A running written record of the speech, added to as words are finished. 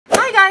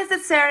guys,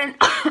 it's SaRa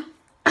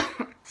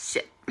and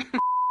shit.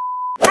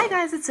 Hi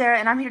guys, it's SaRa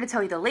and I'm here to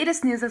tell you the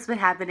latest news that's been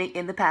happening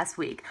in the past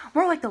week.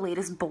 More like the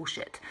latest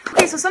bullshit.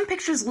 Okay, so some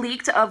pictures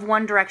leaked of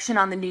One Direction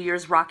on the New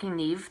Year's Rocking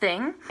Eve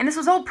thing. And this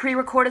was all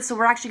pre-recorded, so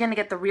we're actually gonna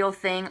get the real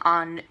thing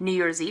on New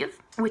Year's Eve,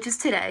 which is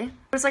today.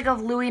 There's like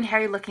of Louis and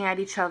Harry looking at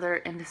each other,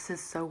 and this is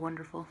so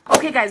wonderful.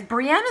 Okay guys,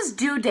 Brianna's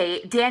due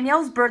date,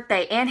 Danielle's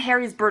birthday, and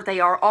Harry's birthday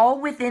are all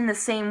within the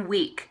same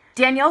week.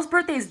 Danielle's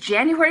birthday is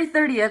January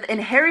 30th and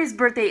Harry's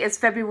birthday is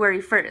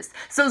February 1st.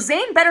 So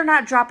Zayn better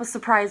not drop a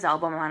surprise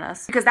album on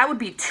us because that would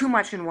be too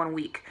much in 1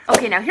 week.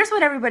 Okay, now here's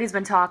what everybody's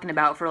been talking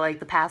about for like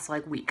the past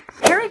week.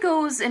 Harry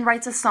goes and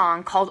writes a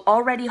song called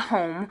Already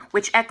Home,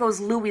 which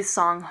echoes Louis'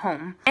 song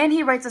Home. And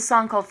he writes a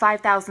song called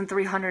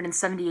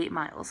 5,378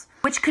 Miles,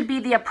 which could be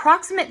the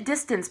approximate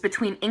distance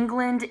between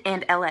England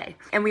and LA.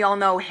 And we all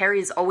know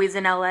Harry's always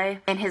in LA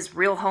and his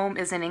real home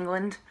is in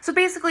England. So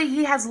basically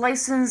he has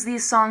licensed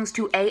these songs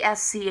to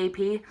ASCAP.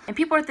 And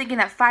people are thinking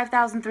that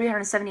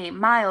 5,378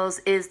 miles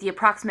is the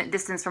approximate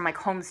distance from like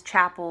Holmes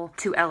Chapel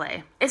to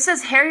LA. It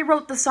says Harry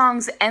wrote the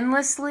songs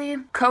Endlessly,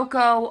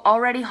 Coco,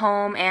 Already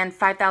Home, and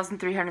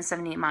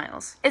 5,378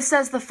 Miles. It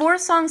says the 4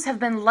 songs have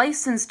been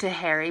licensed to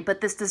Harry,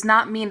 but this does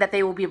not mean that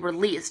they will be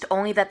released,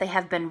 only that they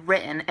have been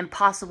written and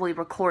possibly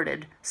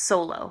recorded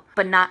solo,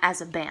 but not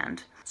as a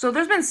band. So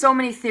there's been so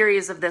many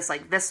theories of this,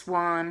 like this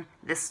one,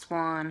 this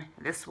one,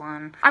 this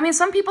one. I mean,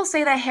 some people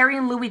say that Harry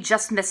and Louis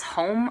just miss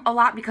home a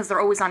lot because they're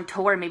always on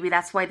tour, and maybe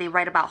that's why they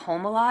write about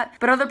home a lot.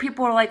 But other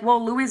people are like,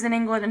 well, Louis is in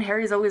England and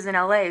Harry's always in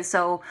LA,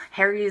 so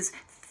Harry's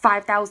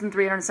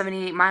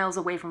 5,378 miles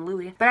away from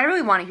Louis. But I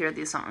really want to hear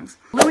these songs.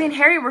 Louis and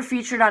Harry were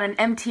featured on an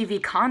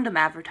MTV condom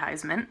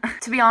advertisement.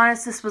 To be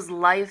honest, this was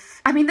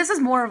life. I mean, this is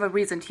more of a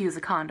reason to use a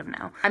condom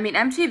now. I mean,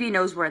 MTV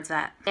knows where it's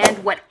at.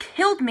 And what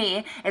killed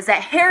me is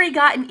that Harry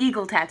got an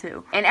eagle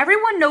tattoo. And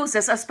everyone knows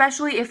this,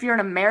 especially if you're an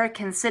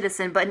American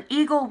citizen, but an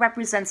eagle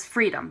represents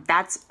freedom.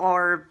 That's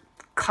our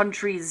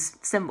country's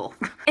symbol.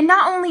 And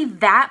not only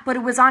that, but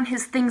it was on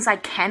his Things I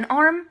Can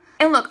arm.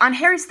 And look, on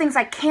Harry's Things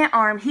I Can't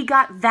arm, he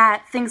got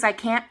that Things I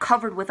Can't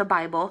covered with a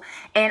Bible.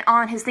 And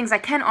on his Things I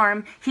Can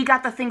arm, he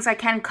got the Things I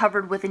Can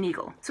covered with an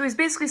eagle. So he's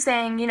basically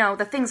saying, you know,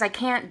 the things I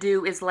can't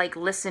do is like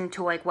listen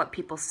to like what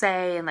people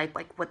say and like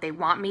what they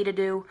want me to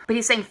do. But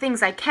he's saying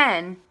things I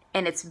can,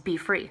 and it's be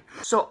free.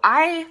 So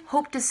I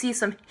hope to see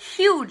some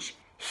huge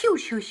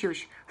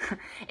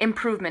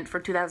improvement for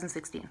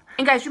 2016.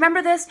 And guys,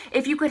 remember this?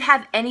 If you could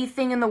have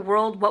anything in the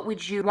world, what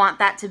would you want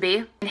that to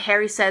be? And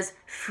Harry says,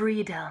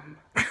 freedom.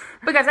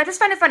 But guys, I just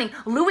find it funny.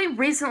 Louis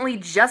recently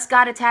just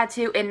got a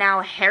tattoo and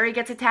now Harry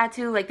gets a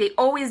tattoo. Like, they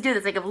always do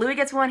this. Like, if Louis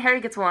gets one, Harry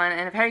gets one.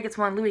 And if Harry gets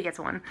one, Louis gets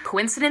one.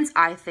 Coincidence?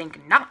 I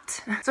think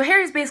not. So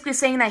Harry's basically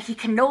saying that he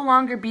can no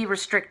longer be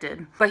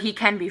restricted, but he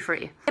can be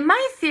free. And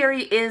my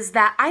theory is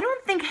that I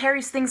don't think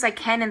Harry's Things I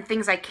Can and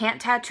Things I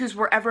Can't tattoos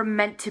were ever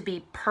meant to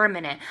be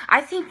permanent. I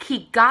think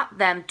he got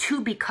them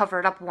to be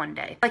covered up one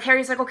day. Like,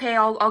 Harry's like, okay,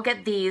 I'll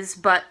get these,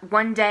 but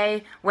one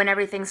day when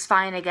everything's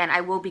fine again,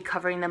 I will be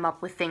covering them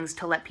up with things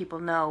to let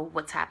people know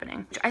what's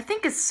happening, which I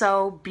think is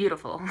so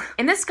beautiful.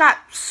 And this got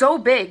so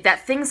big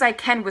that Things I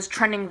Can was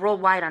trending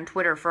worldwide on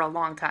Twitter for a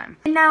long time.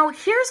 And now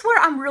here's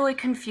where I'm really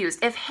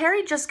confused. If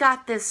Harry just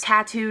got this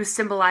tattoo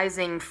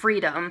symbolizing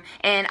freedom,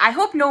 and I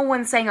hope no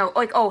one's saying, oh,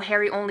 like, oh,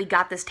 Harry only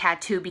got this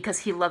tattoo because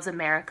he loves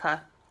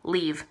America.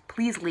 Leave.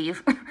 Please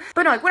leave.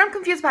 But no, like, what I'm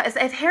confused about is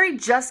if Harry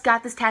just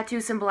got this tattoo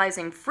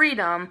symbolizing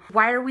freedom,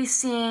 why are we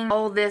seeing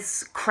all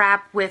this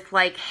crap with,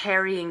 like,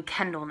 Harry and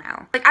Kendall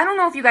now? Like, I don't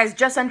know if you guys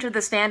just entered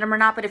this fandom or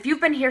not, but if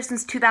you've been here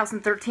since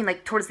 2013,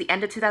 like, towards the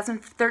end of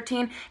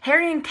 2013,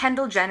 Harry and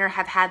Kendall Jenner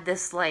have had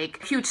this,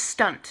 like, huge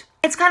stunt.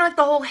 It's kind of like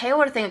the whole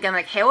Hailor thing again.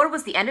 Like, Hailor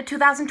was the end of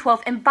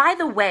 2012, and by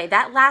the way,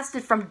 that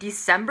lasted from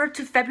December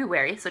to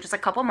February, so just a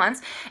couple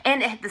months,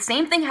 and the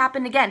same thing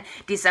happened again.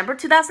 December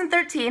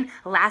 2013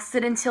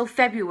 lasted until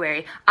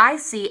February. I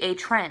see a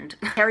trend.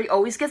 Harry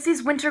always gets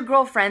these winter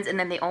girlfriends, and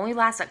then they only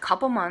last a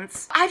couple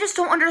months. I just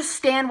don't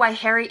understand why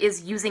Harry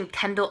is using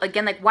Kendall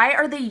again. Like, why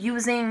are they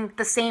using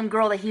the same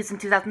girl that he used in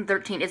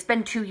 2013? It's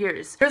been 2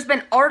 years. There's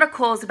been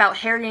articles about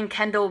Harry and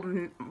Kendall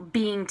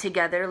being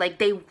together.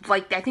 Like,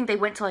 I think they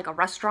went to like a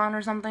restaurant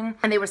or something,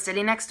 and they were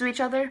sitting next to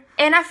each other.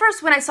 And at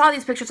first when I saw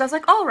these pictures, I was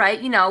like, all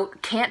right, you know,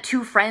 can't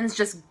two friends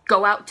just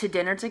go out to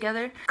dinner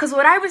together? Because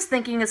what I was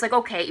thinking is like,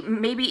 okay,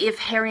 maybe if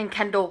Harry and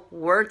Kendall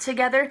were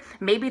together,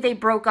 maybe they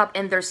broke up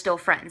and they're still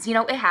friends. You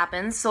know, it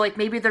happens. So like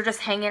maybe they're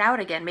just hanging out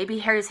again. Maybe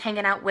Harry's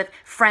hanging out with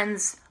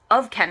friends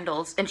of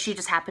Kendall's and she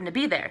just happened to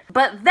be there.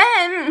 But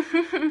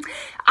then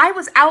I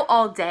was out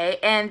all day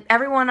and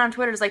everyone on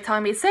Twitter is like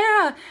telling me,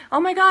 SaRa, oh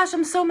my gosh,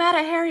 I'm so mad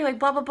at Harry, like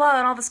blah blah blah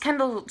and all this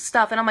Kendall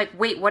stuff. And I'm like,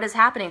 wait, what is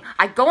happening?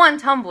 I go on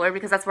Tumblr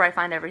because that's where I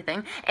find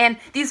everything, and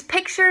these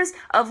pictures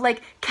of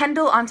like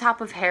Kendall on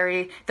top of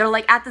Harry, they're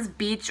like at this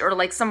beach or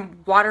like some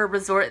water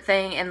resort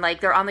thing, and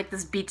like they're on like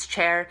this beach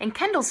chair and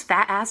Kendall's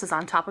fat ass is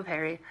on top of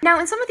Harry. Now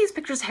in some of these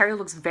pictures Harry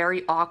looks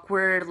very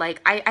awkward.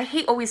 Like I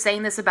hate always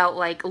saying this about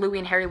like Louis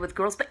and Harry with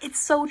girls, but it's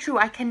so true.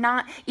 I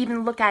cannot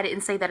even look at it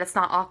and say that it's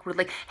not awkward.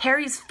 Like,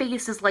 Harry's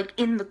face is like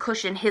in the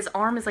cushion. His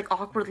arm is like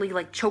awkwardly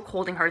like choke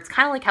holding her. It's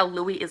kind of like how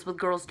Louis is with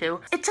girls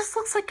too. It just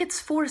looks like it's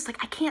forced.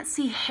 Like, I can't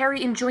see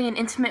Harry enjoying an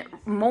intimate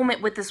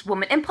moment with this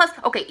woman. And plus,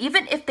 okay,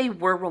 even if they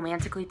were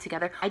romantically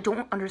together, I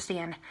don't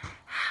understand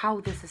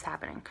how this is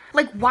happening.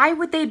 Like, why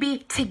would they be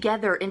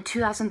together in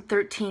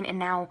 2013 and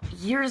now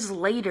years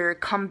later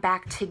come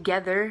back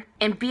together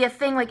and be a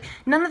thing? Like,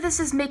 none of this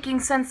is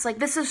making sense. Like,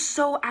 this is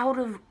so out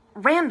of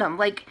random.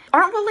 Like,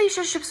 aren't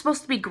relationships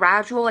supposed to be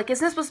gradual? Like,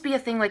 isn't this supposed to be a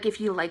thing, like, if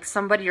you like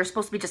somebody, you're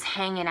supposed to be just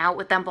hanging out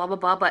with them, blah blah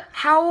blah? But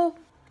how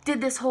did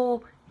this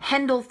whole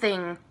Hendall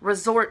thing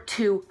resort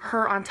to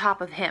her on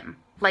top of him?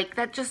 Like,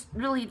 that just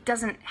really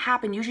doesn't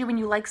happen. Usually when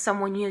you like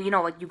someone, you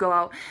know, like, you go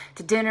out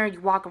to dinner,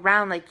 you walk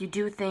around, like, you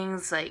do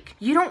things, like,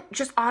 you don't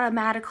just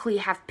automatically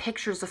have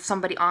pictures of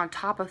somebody on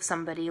top of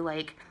somebody.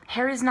 Like,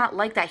 Harry's not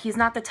like that. He's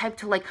not the type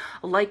to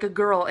like a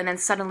girl and then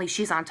suddenly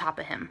she's on top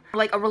of him.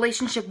 Like, a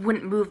relationship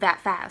wouldn't move that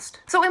fast.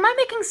 So am I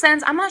making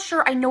sense? I'm not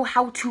sure I know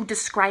how to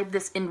describe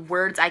this in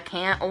words. I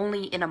can't,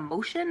 only in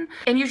emotion.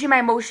 And usually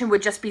my emotion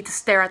would just be to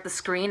stare at the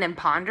screen and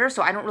ponder.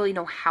 So I don't really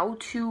know how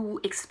to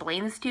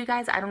explain this to you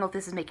guys. I don't know if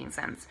this is making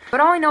sense.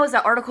 But all I know is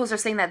that articles are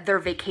saying that they're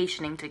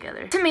vacationing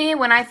together. To me,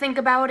 when I think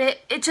about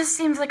it, it just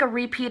seems like a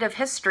repeat of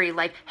history.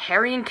 Like,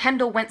 Harry and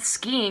Kendall went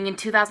skiing in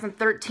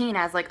 2013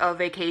 as like a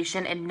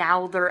vacation, and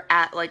now they're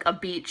at like a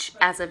beach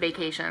as a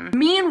vacation.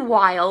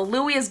 Meanwhile,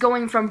 Louis is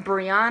going from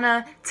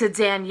Brianna to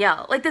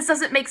Danielle. Like, this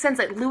doesn't make sense.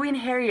 Like, Louis and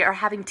Harry are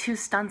having two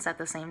stunts at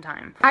the same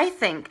time. I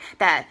think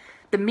that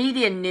the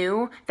media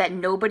knew that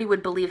nobody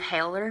would believe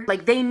Haller.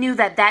 Like, they knew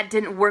that that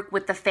didn't work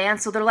with the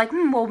fans, so they're like,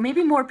 well,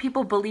 maybe more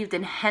people believed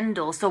in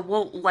Hendall, so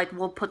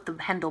we'll put the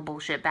Hendall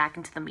bullshit back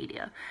into the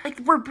media. Like,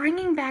 we're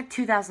bringing back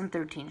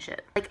 2013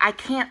 shit. Like, I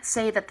can't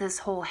say that this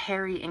whole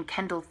Harry and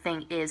Kendall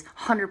thing is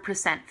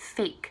 100%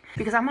 fake,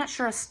 because I'm not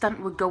sure a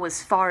stunt would go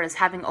as far as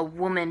having a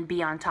woman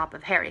be on top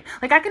of Harry.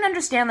 Like, I can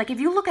understand, like, if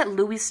you look at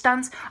Louis'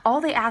 stunts,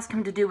 all they ask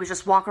him to do is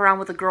just walk around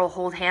with a girl,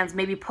 hold hands,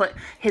 maybe put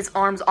his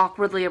arms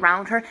awkwardly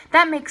around her.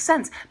 That makes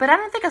sense. But I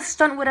don't think a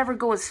stunt would ever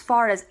go as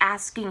far as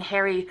asking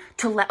Harry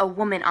to let a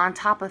woman on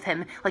top of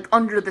him, like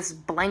under this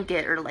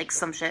blanket or like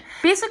some shit.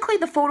 Basically,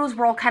 the photos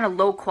were all kind of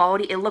low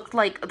quality. It looked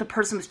like the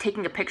person was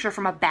taking a picture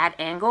from a bad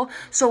angle.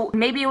 So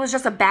maybe it was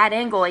just a bad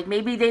angle. Like,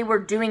 maybe they were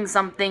doing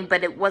something,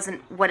 but it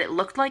wasn't what it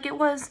looked like it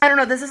was. I don't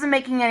know. This isn't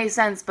making any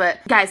sense.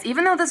 But guys,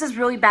 even though this is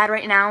really bad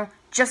right now,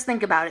 just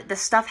think about it. This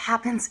stuff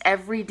happens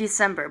every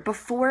December.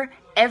 Before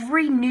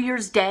every New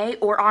Year's Day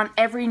or on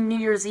every New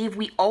Year's Eve,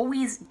 we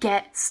always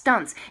get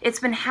stunts. It's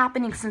been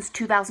happening since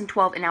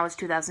 2012 and now it's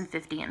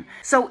 2015.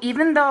 So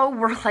even though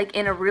we're like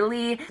in a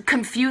really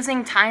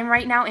confusing time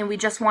right now and we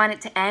just want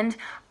it to end,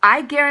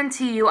 I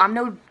guarantee you, I'm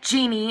no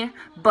genie,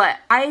 but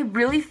I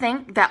really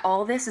think that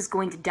all this is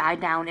going to die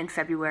down in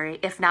February,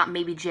 if not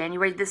maybe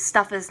January. This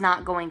stuff is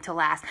not going to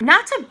last.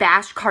 Not to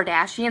bash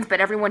Kardashians,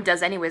 but everyone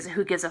does anyways,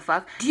 who gives a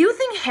fuck. Do you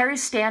think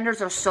Harry's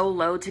standards are so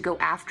low to go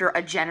after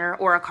a Jenner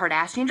or a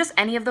Kardashian, just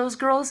any of those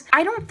girls?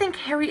 I don't think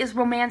Harry is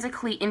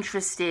romantically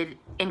interested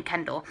in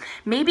Kendall.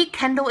 Maybe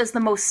Kendall is the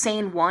most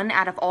sane one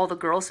out of all the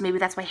girls, so maybe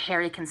that's why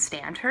Harry can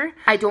stand her.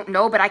 I don't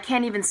know, but I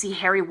can't even see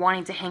Harry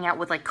wanting to hang out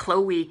with like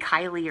Chloe,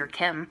 Kylie, or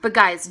Kim. But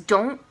guys,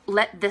 don't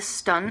let this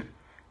stunt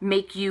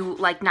make you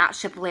like not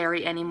ship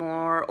Larry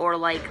anymore or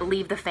like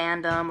leave the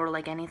fandom or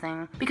like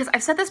anything. Because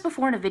I've said this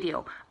before in a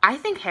video, I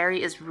think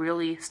Harry is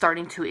really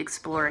starting to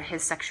explore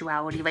his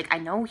sexuality. Like, I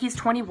know he's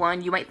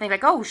 21, you might think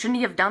like, oh, shouldn't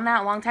he have done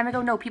that a long time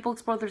ago? No, people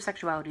explore their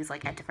sexualities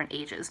like at different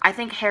ages. I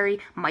think Harry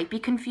might be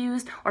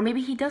confused, or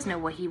maybe he does know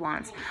what he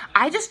wants.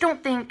 I just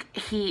don't think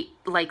he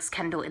likes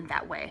Kendall in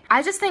that way.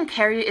 I just think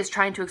Harry is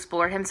trying to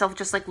explore himself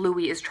just like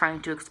Louis is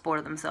trying to explore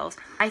themselves.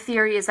 My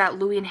theory is that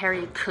Louis and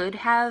Harry could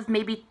have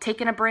maybe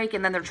taken a break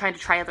and then they're trying to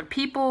try other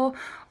people,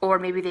 or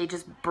maybe they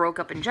just broke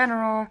up in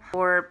general,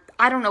 or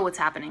I don't know what's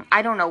happening.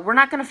 I don't know. We're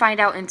not going to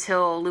find out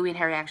until Louis and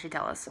Harry actually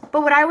tell us.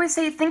 But what I always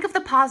say, think of the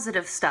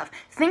positive stuff.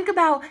 Think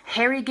about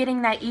Harry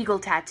getting that eagle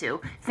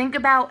tattoo. Think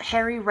about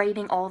Harry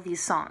writing all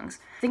these songs.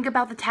 Think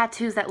about the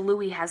tattoos that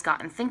Louis has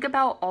gotten. Think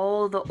about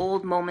all the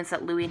old moments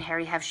that Louis and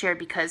Harry have shared,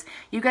 because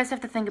you guys have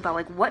to think about,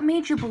 like, what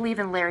made you believe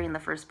in Larry in the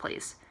first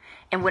place?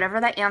 And whatever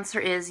that answer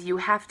is, you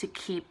have to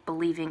keep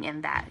believing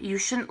in that. You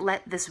shouldn't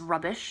let this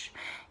rubbish,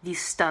 these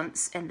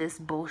stunts and this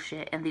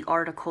bullshit and the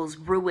articles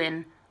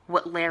ruin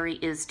what Larry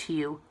is to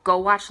you. Go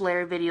watch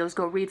Larry videos,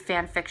 go read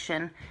fan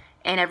fiction,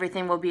 and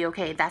everything will be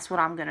okay. That's what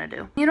I'm gonna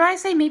do. You know what I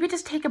say? Maybe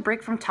just take a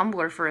break from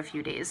Tumblr for a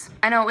few days.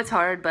 I know it's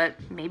hard, but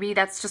maybe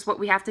that's just what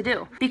we have to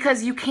do.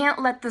 Because you can't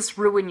let this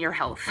ruin your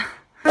health.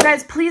 So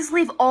guys, please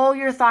leave all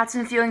your thoughts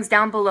and feelings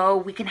down below.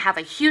 We can have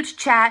a huge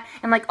chat.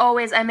 And like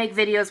always, I make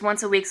videos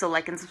once a week, so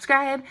like and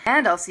subscribe.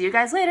 And I'll see you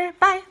guys later.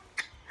 Bye!